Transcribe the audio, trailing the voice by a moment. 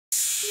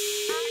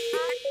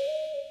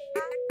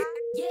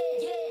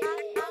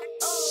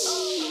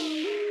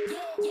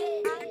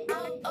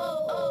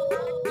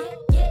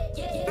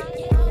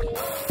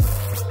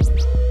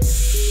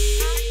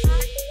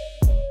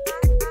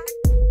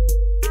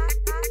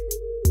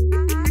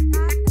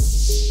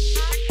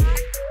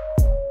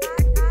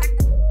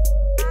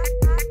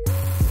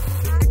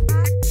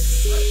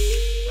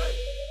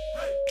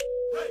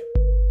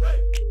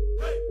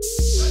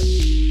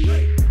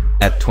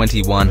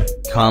21,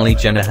 Kylie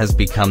Jenner has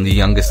become the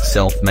youngest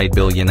self-made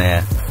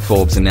billionaire,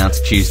 Forbes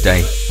announced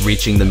Tuesday,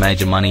 reaching the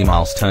major money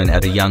milestone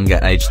at a younger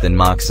age than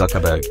Mark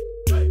Zuckerberg.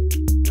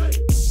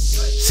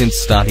 Since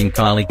starting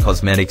Kylie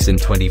Cosmetics in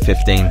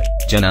 2015,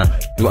 Jenner,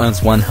 who owns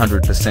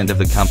 100% of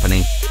the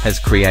company, has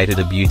created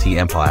a beauty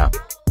empire.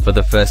 For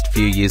the first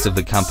few years of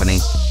the company,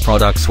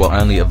 products were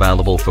only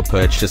available for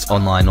purchase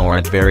online or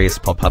at various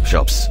pop-up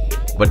shops.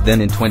 But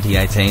then in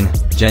 2018,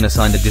 Jenner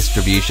signed a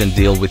distribution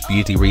deal with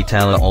beauty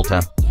retailer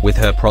Ulta, with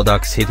her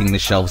products hitting the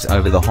shelves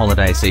over the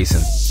holiday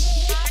season.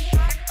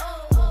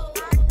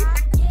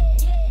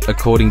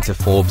 According to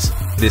Forbes,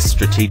 this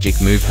strategic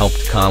move helped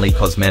Kylie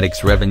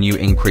Cosmetics' revenue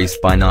increase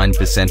by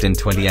 9% in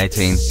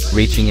 2018,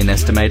 reaching an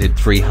estimated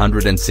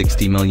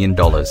 $360 million.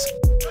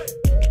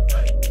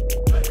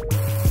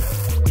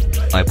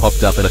 I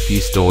popped up at a few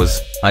stores,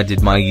 I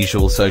did my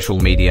usual social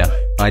media,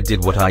 I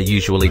did what I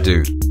usually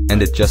do,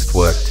 and it just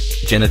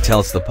worked, Jenner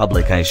tells the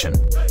publication.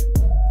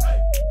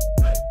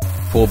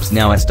 Forbes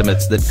now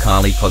estimates that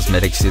Kylie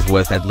Cosmetics is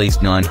worth at least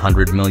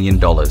 $900 million.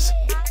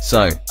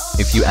 So,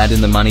 if you add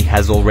in the money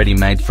has already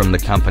made from the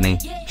company,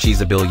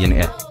 she's a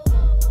billionaire.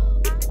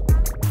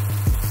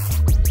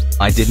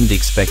 I didn't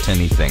expect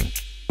anything.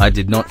 I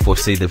did not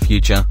foresee the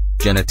future,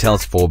 Jenner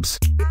tells Forbes.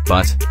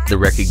 But, the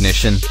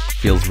recognition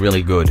feels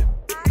really good.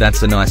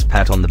 That's a nice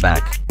pat on the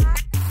back.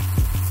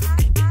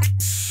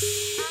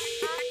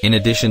 In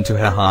addition to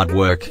her hard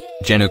work,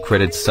 Jenner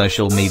credits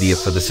social media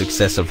for the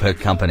success of her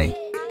company.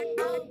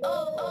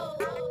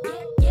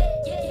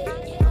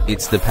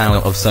 It's the power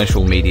of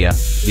social media,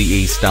 the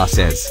E-star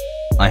says.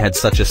 I had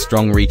such a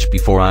strong reach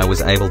before I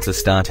was able to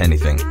start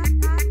anything.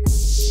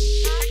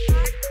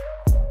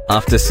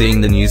 After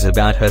seeing the news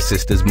about her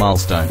sister's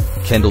milestone,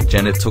 Kendall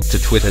Jenner took to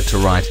Twitter to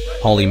write,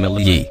 "Holy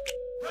moly."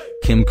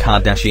 Kim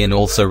Kardashian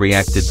also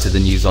reacted to the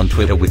news on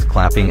Twitter with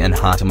clapping and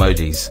heart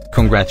emojis.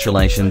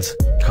 Congratulations,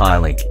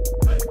 Kylie.